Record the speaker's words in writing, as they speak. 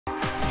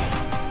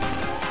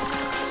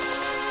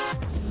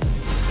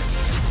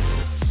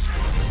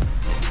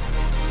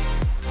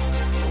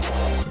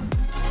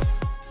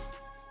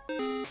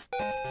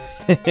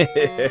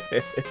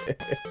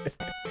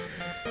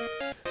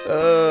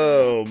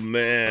Oh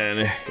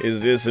man,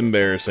 is this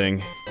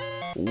embarrassing.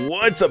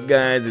 What's up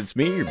guys, it's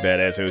me, your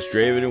badass host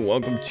Draven, and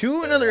welcome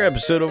to another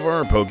episode of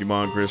our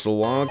Pokemon Crystal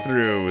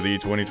walkthrough, the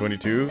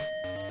 2022,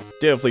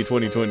 definitely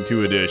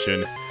 2022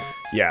 edition.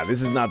 Yeah,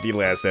 this is not the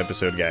last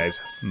episode guys,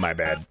 my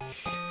bad.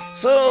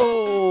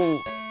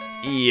 So,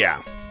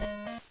 yeah.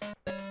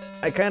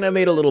 I kind of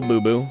made a little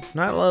boo-boo.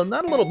 Not a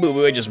little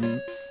boo-boo, I just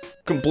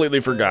completely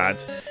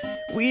forgot.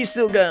 We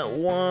still got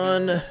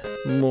one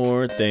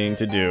more thing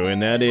to do, and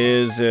that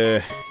is,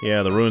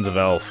 yeah, the Ruins of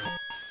Elf.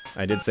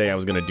 I did say I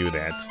was gonna do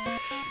that.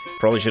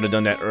 Probably should have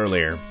done that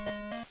earlier.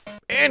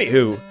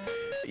 Anywho,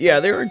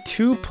 yeah, there are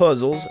two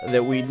puzzles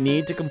that we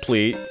need to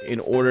complete in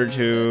order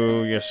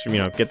to, just, you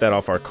know, get that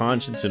off our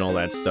conscience and all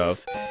that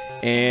stuff.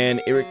 And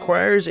it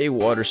requires a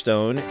water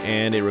stone,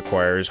 and it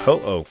requires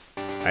Ho-Oh.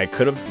 I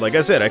could have, like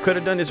I said, I could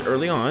have done this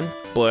early on,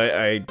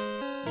 but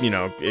you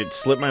know, it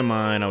slipped my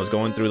mind. I was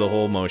going through the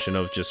whole motion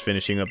of just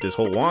finishing up this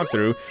whole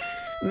walkthrough.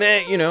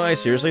 That, you know, I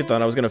seriously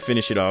thought I was going to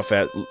finish it off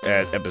at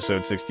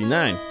episode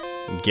 69.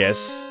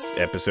 Guess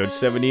episode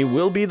 70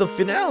 will be the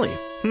finale.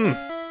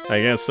 I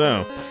guess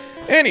so.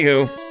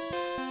 Anywho,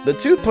 the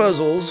two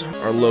puzzles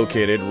are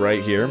located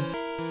right here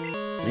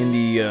in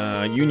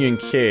the Union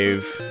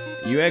Cave.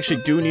 You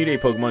actually do need a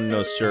Pokemon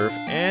No Surf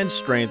and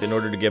Strength in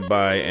order to get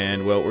by,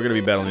 and, well, we're going to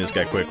be battling this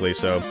guy quickly,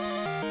 so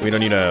we don't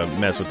need to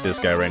mess with this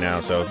guy right now.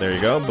 So there you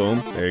go,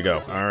 boom, there you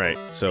go. Alright,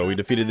 so we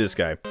defeated this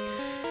guy.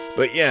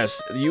 But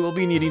yes, you will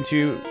be needing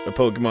a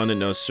Pokemon that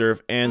knows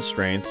Surf and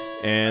Strength,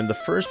 and the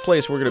first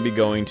place we're going to be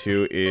going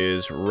to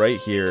is right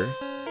here,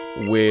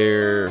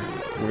 where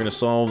we're going to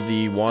solve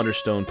the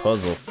Waterstone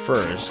puzzle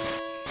first.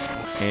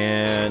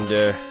 And,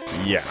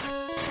 yeah.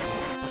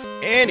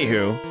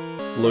 Anywho,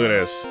 look at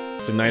this.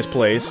 It's a nice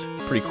place,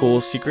 pretty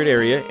cool secret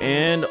area,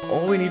 and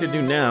all we need to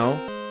do now...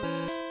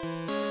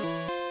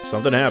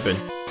 Something happened.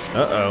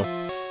 Uh-oh.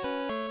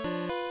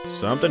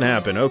 Something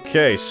happened.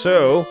 Okay,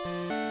 so...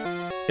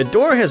 a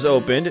door has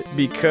opened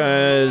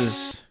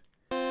because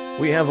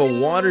we have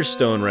a water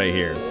stone right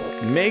here.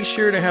 Make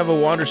sure to have a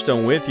water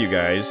stone with you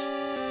guys.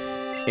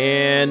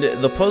 And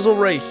the puzzle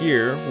right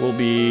here will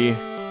be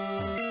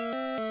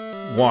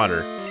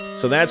water.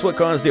 So that's what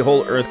caused the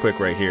whole earthquake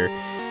right here.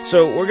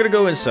 So we're going to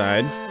go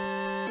inside.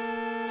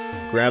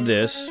 Grab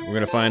this. We're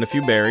going to find a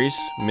few berries.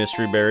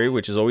 Mystery berry,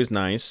 which is always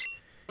nice.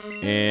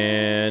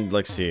 And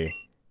let's see.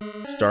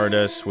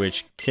 Stardust,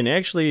 which can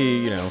actually,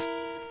 you know...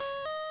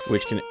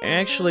 which can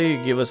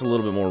actually give us a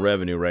little bit more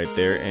revenue right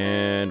there.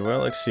 And,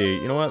 well, let's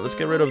see. You know what? Let's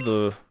get rid of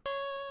the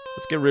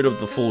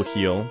full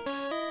heal.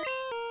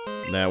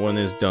 That one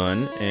is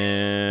done.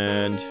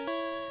 And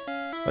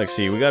let's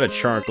see. We got a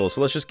charcoal. So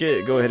let's just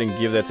go ahead and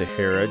give that to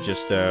Hera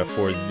just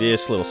for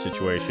this little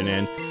situation.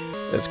 And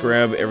let's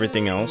grab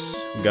everything else.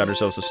 We got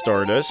ourselves a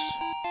Stardust.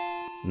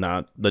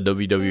 Not the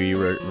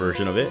WWE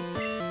version of it.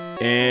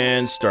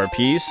 And Star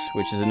Piece,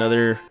 which is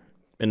another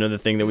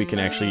thing that we can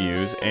actually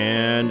use,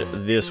 and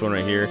this one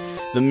right here,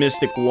 the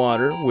Mystic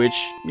Water,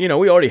 which, you know,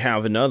 we already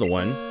have another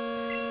one.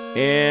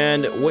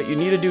 And what you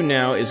need to do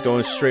now is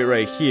go straight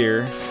right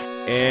here,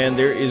 and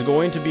there is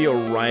going to be a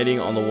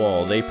writing on the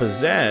wall. They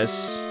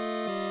possess,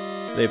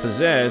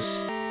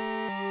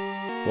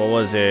 what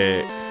was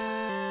it?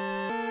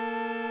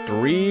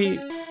 3,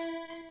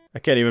 I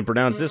can't even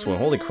pronounce this one,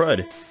 holy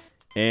crud.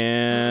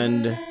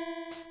 And,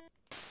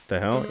 the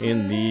hell,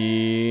 in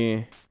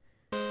the...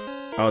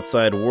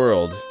 outside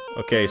world.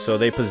 Okay, so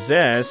they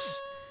possess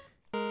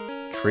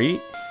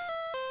treat.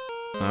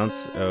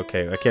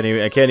 Okay, I can't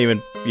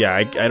even. Yeah,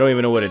 I don't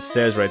even know what it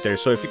says right there.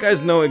 So if you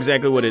guys know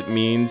exactly what it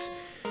means,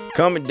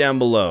 comment down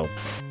below.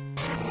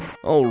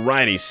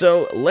 Alrighty,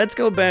 so let's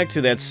go back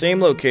to that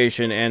same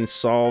location and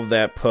solve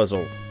that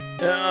puzzle.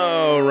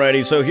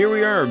 Alrighty, so here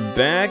we are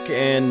back,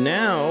 and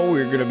now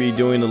we're gonna be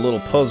doing the little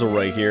puzzle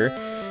right here.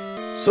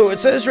 So it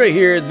says right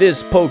here,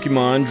 this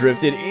Pokemon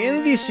drifted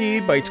in the sea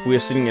by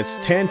twisting its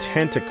 10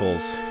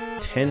 tentacles.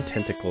 10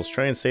 tentacles.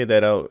 Try and say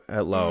that out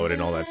loud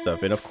and all that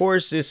stuff. And of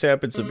course, this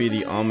happens to be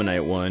the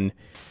Ammonite one.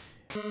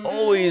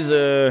 Always,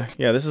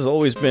 yeah, this has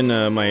always been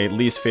my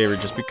least favorite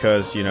just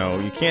because, you know,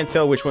 you can't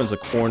tell which one's a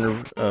corner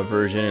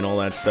version and all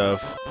that stuff.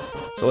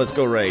 So let's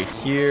go right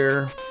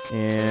here.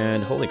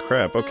 And holy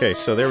crap. Okay,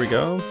 so there we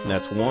go.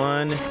 That's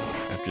one.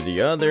 After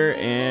the other,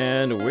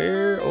 and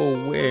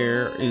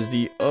where is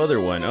the other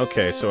one?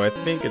 Okay, so I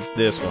think it's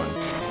this one.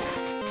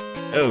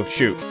 Oh,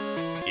 shoot.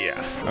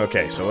 Yeah.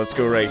 Okay, so let's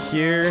go right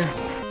here.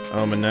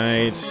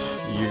 Ammonite,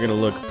 you're gonna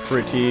look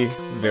pretty.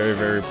 Very,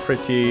 very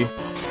pretty.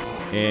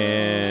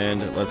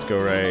 And let's go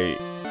right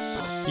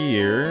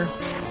here.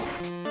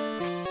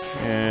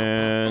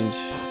 And...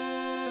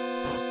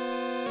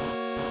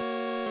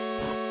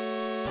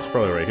 it's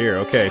probably right here.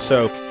 Okay,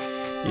 so...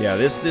 yeah,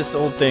 this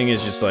whole thing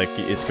is just like,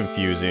 it's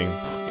confusing.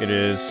 It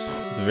is.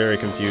 It's very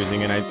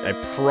confusing, and I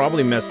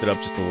probably messed it up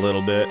just a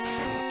little bit.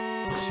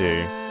 Let's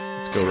see.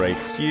 Let's go right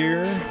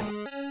here.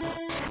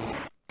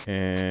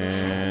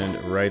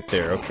 And right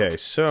there. Okay,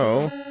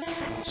 so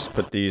let's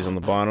put these on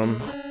the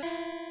bottom.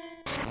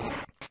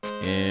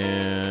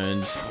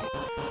 And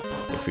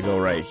If we go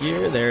right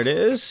here, there it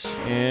is.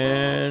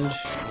 And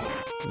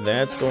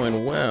that's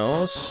going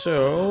well.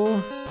 So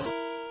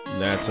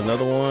that's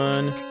another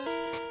one.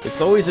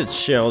 It's always its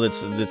shell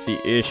that's the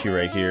issue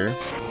right here.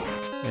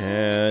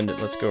 And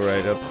let's go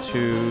right up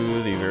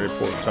to the very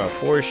top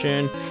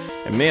portion.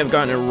 I may have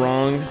gotten it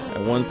wrong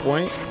at one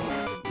point.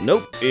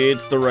 Nope,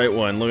 it's the right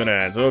one. Look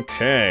at that.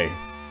 Okay.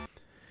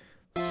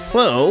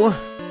 So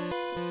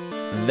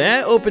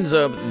that opens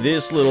up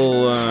this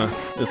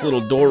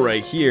little door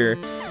right here.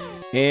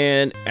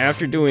 And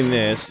after doing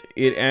this,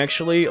 it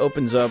actually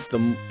opens up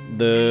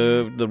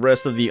the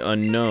rest of the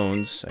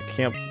unknowns. I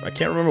can't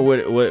remember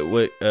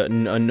what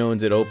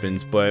unknowns it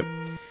opens, but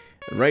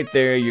right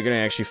there you're gonna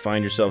actually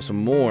find yourself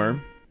some more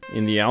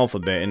in the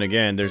alphabet. And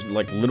again, there's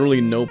like literally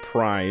no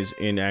prize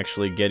in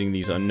actually getting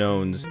these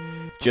unknowns,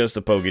 just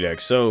the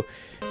Pokédex. So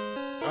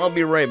I'll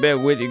be right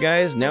back with you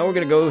guys. Now we're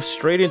gonna go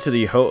straight into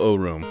the Ho-Oh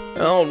room.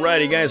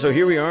 Alrighty guys, so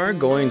here we are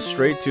going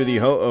straight to the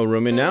Ho-Oh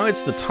room, and now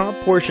it's the top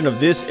portion of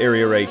this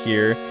area right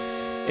here.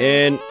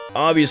 And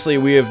obviously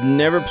we have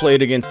never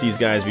played against these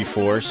guys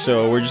before,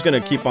 so we're just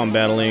gonna keep on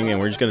battling and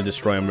we're just gonna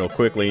destroy them real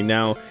quickly.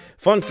 Now,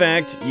 fun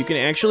fact, you can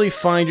actually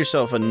find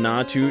yourself a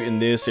Natu in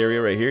this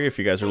area right here if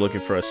you guys are looking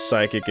for a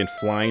psychic and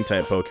flying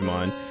type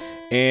Pokemon.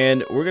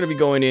 And we're gonna be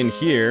going in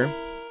here,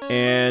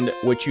 and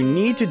what you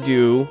need to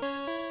do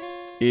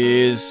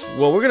is,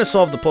 well, we're going to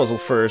solve the puzzle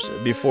first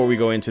before we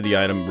go into the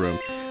item room.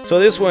 So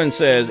this one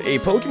says, a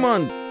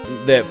Pokemon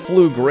that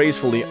flew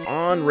gracefully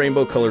on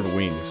rainbow-colored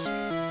wings.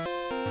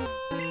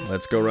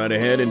 Let's go right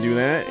ahead and do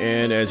that,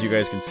 and as you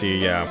guys can see,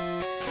 yeah,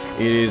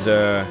 it is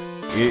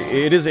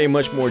a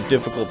much more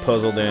difficult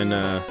puzzle than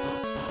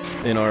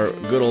our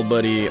good old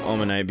buddy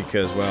Almanite,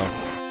 because, well,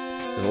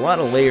 there's a lot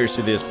of layers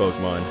to this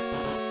Pokemon.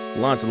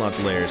 Lots and lots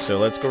of layers, so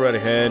let's go right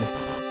ahead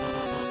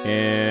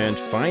and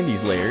find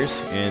these layers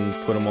and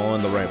put them all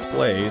in the right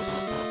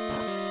place.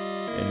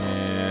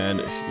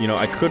 And, you know,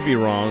 I could be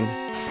wrong.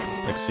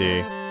 Let's see.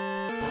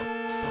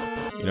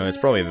 You know, it's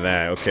probably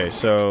that. Okay,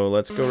 so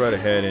let's go right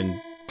ahead and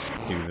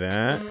do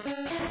that.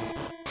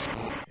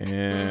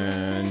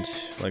 And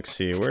let's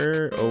see,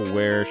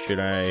 where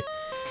should I...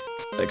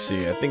 Let's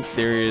see, I think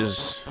there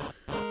is...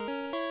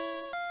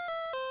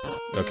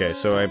 Okay,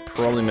 so I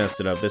probably messed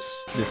it up.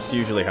 This is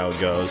usually how it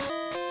goes.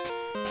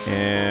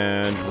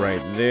 And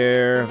right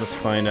there, let's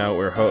find out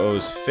where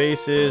Ho-Oh's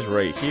face is,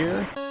 right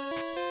here.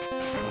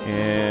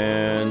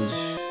 And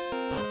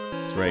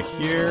it's right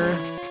here.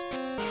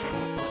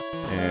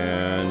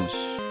 And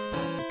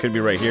it could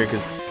be right here,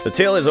 because the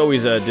tail is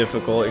always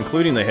difficult,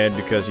 including the head,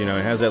 because, you know,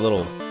 it has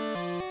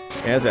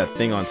that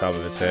thing on top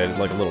of its head,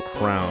 like a little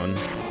crown.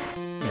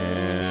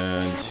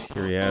 And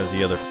here he has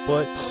the other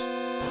foot.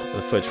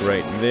 The foot's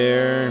right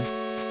there.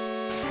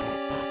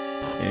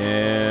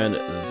 And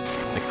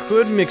I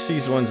could mix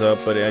these ones up,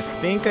 but I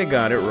think I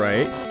got it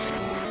right.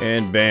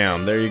 And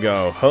bam, there you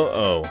go.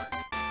 Ho-Oh.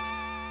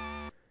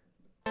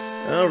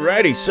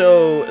 Alrighty,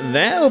 so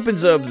that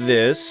opens up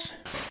this,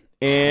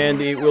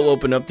 and it will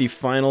open up the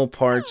final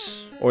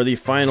parts, or the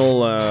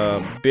final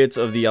bits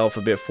of the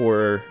alphabet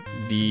for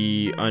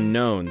the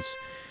unknowns.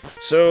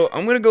 So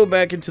I'm going to go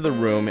back into the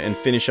room and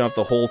finish off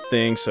the whole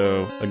thing,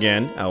 so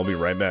again, I'll be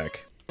right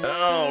back.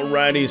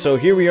 Alrighty, so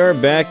here we are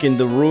back in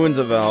the Ruins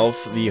of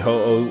Alph, the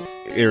Ho-Oh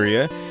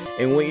area.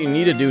 And what you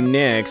need to do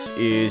next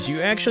is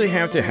you actually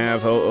have to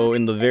have Ho-Oh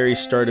in the very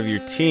start of your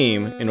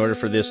team in order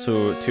for this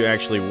to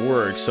actually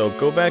work. So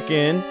go back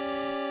in,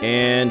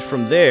 and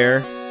from there,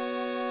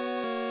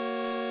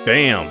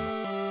 bam,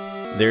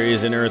 there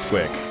is an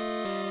earthquake.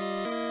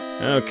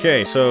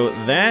 Okay, so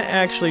that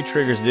actually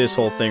triggers this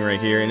whole thing right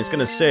here, and it's going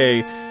to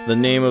say the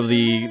name of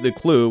the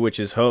clue, which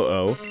is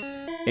Ho-Oh.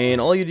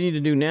 And all you need to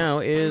do now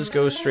is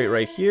go straight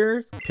right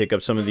here, pick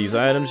up some of these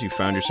items. You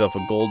found yourself a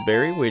gold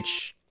berry,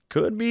 which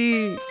could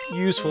be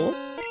useful.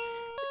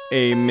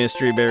 A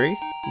mystery berry.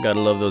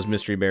 Gotta love those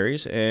mystery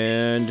berries.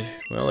 And,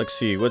 well, let's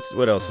see.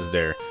 What else is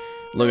there?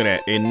 Look at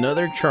that.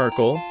 Another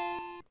charcoal.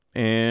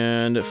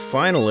 And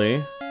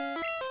finally,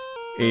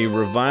 a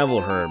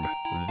revival herb.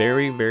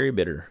 Very, very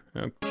bitter.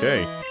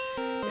 Okay.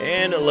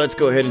 And let's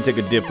go ahead and take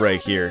a dip right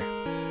here.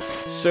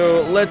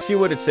 So, let's see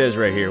what it says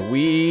right here.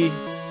 We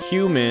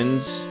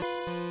humans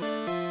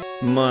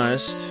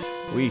must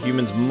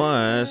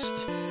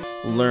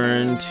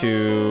learn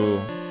to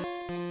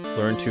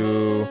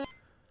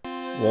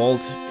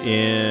walk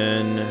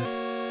in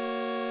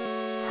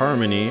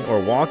harmony,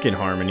 or walk in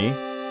harmony.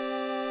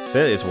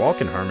 It's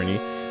walk in harmony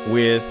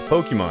with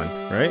Pokemon,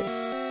 right?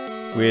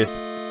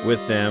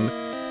 With them,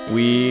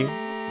 we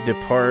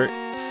depart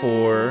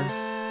for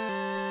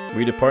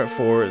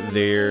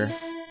their,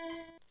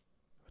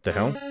 what the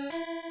hell?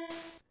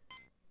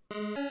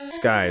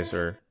 Skies,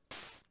 or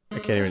I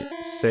can't even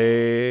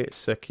say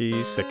Seki.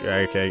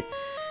 Okay.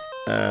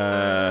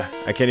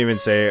 I can't even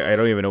say. I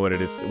don't even know what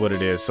it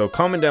is. So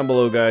comment down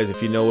below, guys,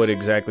 if you know what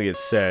exactly it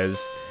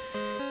says.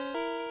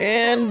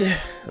 And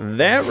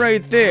that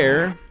right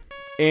there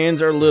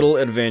ends our little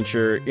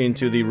adventure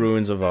into the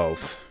Ruins of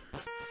Alph.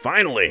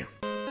 Finally!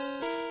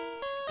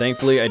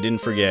 Thankfully, I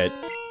didn't forget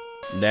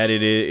that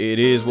it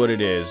is what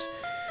it is.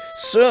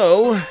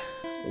 So,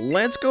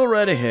 let's go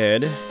right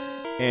ahead.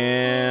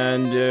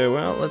 And,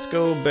 well, let's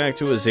go back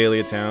to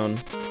Azalea Town.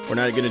 We're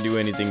not going to do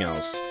anything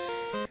else.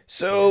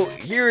 So,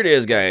 here it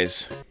is,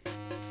 guys.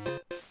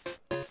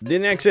 The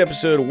next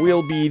episode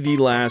will be the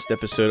last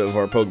episode of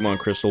our Pokemon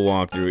Crystal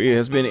walkthrough. It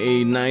has been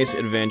a nice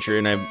adventure,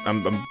 and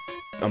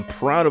I'm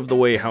proud of the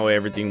way how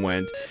everything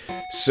went.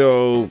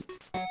 So,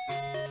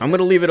 I'm going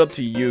to leave it up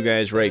to you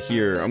guys right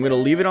here. I'm going to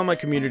leave it on my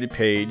community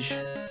page.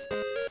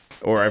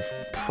 Or I've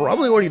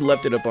probably already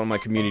left it up on my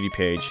community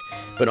page.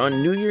 But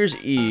on New Year's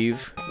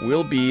Eve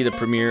will be the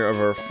premiere of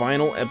our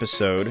final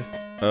episode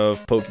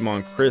of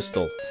Pokemon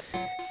Crystal.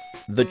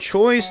 The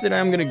choice that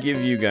I'm going to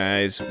give you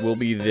guys will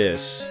be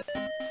this.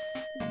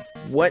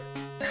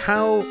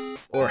 How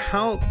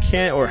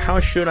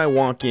should I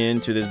walk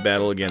into this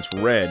battle against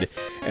Red?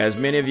 As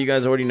many of you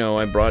guys already know,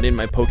 I brought in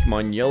my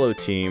Pokemon Yellow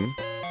team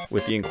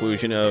with the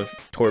inclusion of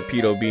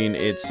Torpedo being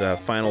its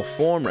final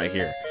form right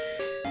here.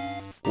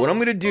 What I'm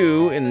going to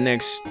do in the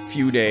next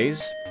few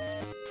days,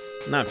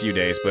 not few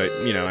days, but,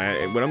 you know,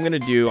 what I'm going to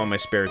do on my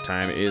spare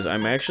time is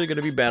I'm actually going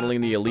to be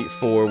battling the Elite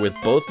Four with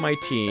both my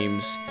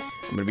teams.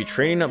 I'm going to be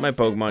training up my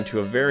Pokemon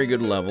to a very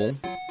good level.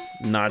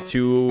 Not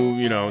too,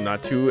 you know,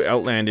 not too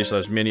outlandish,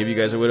 as many of you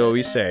guys would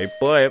always say,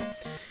 but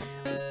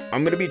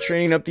I'm going to be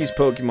training up these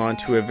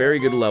Pokemon to a very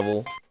good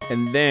level,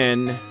 and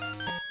then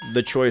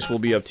the choice will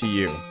be up to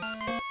you.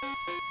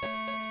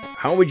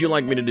 How would you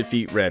like me to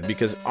defeat Red?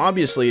 Because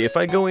obviously, if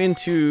I go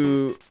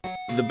into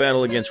the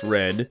battle against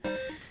Red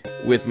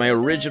with my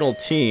original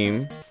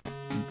team,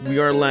 we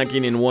are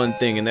lacking in one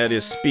thing, and that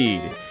is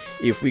speed.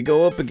 If we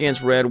go up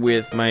against Red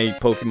with my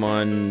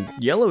Pokemon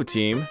Yellow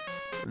team,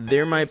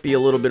 there might be a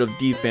little bit of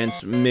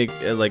defense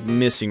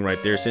missing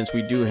right there, since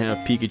we do have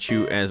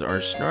Pikachu as our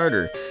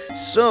starter.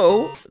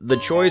 So, the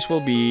choice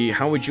will be,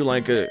 how would you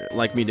like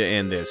me to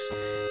end this?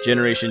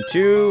 Generation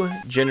 2,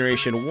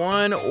 Generation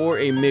 1, or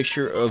a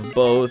mixture of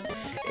both?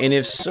 And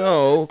if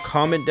so,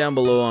 comment down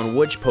below on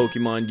which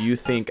Pokemon do you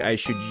think I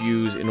should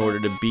use in order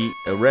to beat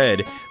a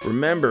Red.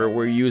 Remember,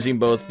 we're using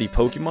both the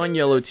Pokemon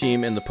Yellow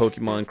team and the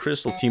Pokemon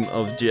Crystal team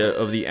of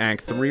the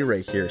Act 3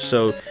 right here.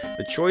 So,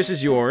 the choice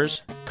is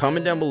yours.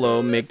 Comment down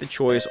below, make the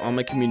choice on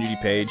my community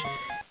page,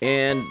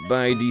 and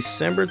by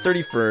December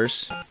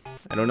 31st,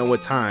 I don't know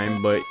what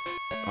time, but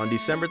on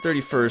December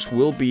 31st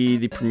will be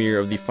the premiere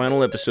of the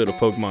final episode of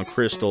Pokemon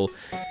Crystal,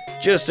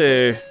 just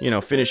to, you know,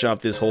 finish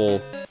off this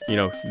whole,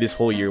 this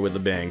whole year with a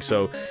bang.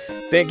 So,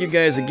 thank you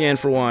guys again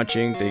for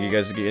watching. Thank you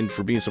guys again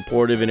for being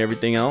supportive and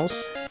everything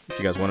else. If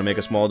you guys want to make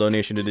a small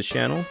donation to this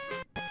channel,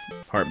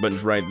 heart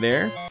button's right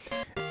there.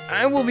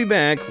 I will be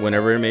back,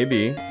 whenever it may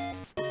be,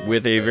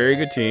 with a very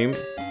good team.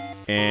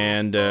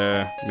 And,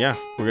 yeah,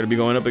 we're going to be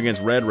going up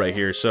against Red right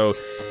here. So,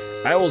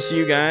 I will see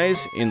you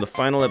guys in the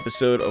final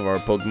episode of our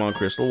Pokemon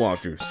Crystal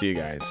walkthrough. See you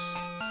guys.